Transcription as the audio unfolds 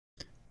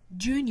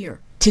Junior,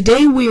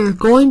 today we are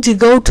going to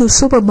go to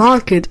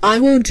supermarket. I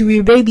want to be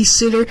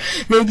babysitter,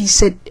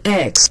 babysit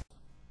X.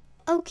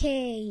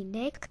 Okay,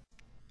 Nick.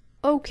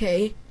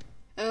 Okay,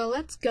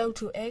 let's go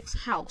to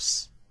X's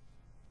house.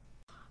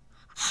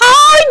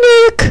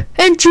 Hi, Nick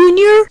and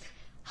Junior.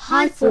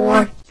 Hi,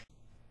 Ford.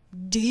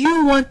 Do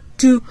you want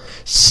to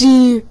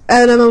see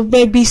animal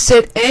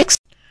babysit X?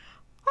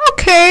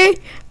 Okay,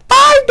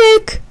 bye,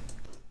 Nick.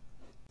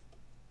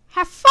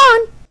 Have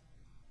fun.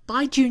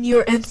 Bye,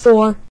 Junior and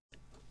Ford.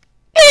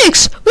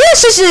 X,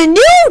 this is a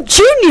new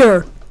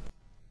Junior.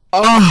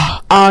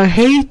 I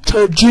hate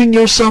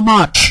Junior so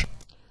much.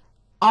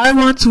 I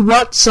want to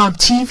watch some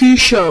TV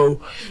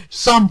show,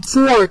 some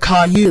for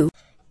Caillou.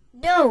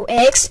 No,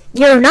 X,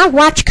 you're not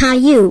watch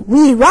Caillou.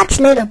 We watch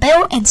Little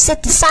Bill and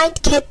Sid the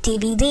Sidekick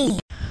DVD.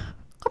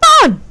 Come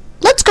on,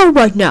 let's go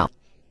right now.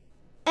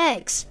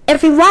 X,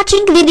 if you're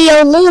watching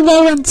video Little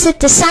Bill and Sid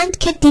the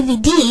Sidekick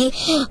DVD,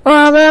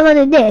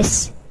 or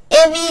this,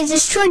 if you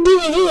destroy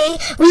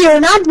DVD, we are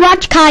not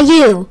watch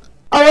Caillou.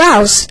 Or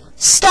else,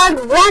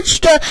 start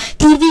watch the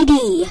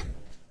DVD.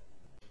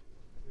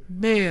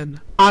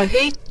 Man, I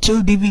hate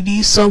 2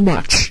 DVDs so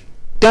much.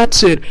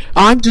 That's it,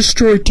 I'm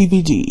destroyed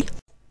DVD.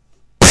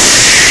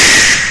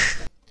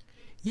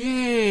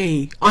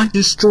 Yay! I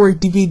destroyed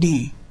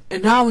DVD.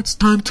 And now it's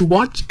time to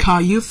watch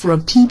Caillou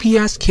from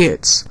PBS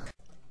Kids.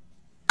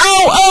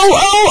 Oh!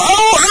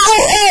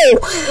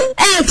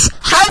 X,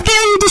 how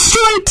dare you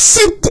destroy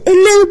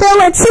Little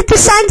Bill and Sid the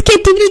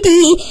Sidekick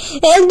DVD?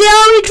 And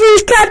now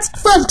it cuts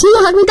from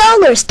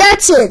 $200.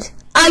 That's it.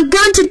 I'm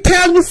going to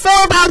tell you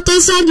 4 about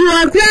this and you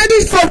are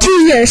grounded for 2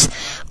 years.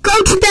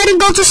 Go to bed and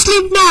go to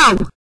sleep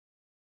now.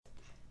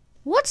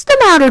 What's the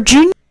matter,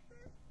 Junior?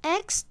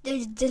 X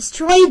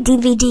destroyed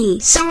DVD,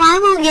 so I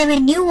will give a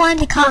new one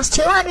that costs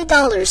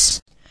 $200.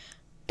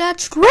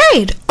 That's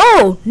great.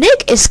 Oh,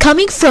 Nick is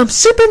coming from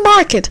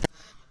supermarket.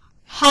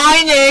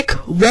 Hi, Nick.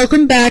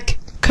 Welcome back.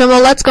 Come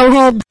on, let's go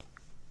home.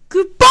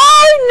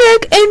 Goodbye,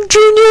 Nick and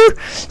Junior.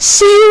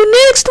 See you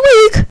next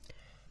week.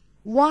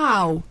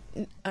 Wow.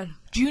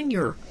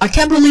 Junior, I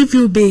can't believe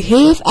you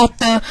behave at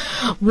the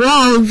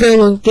wrong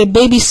the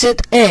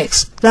babysit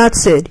X.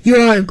 That's it. You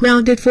are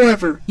grounded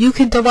forever. You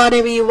can do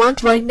whatever you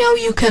want. Right now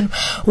you can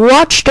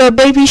watch the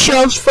baby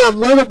shows from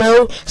Little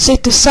Bill,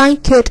 Sid the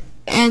Sidekick,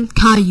 and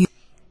Caillou.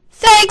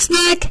 Thanks,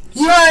 Nick.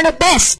 You are the best.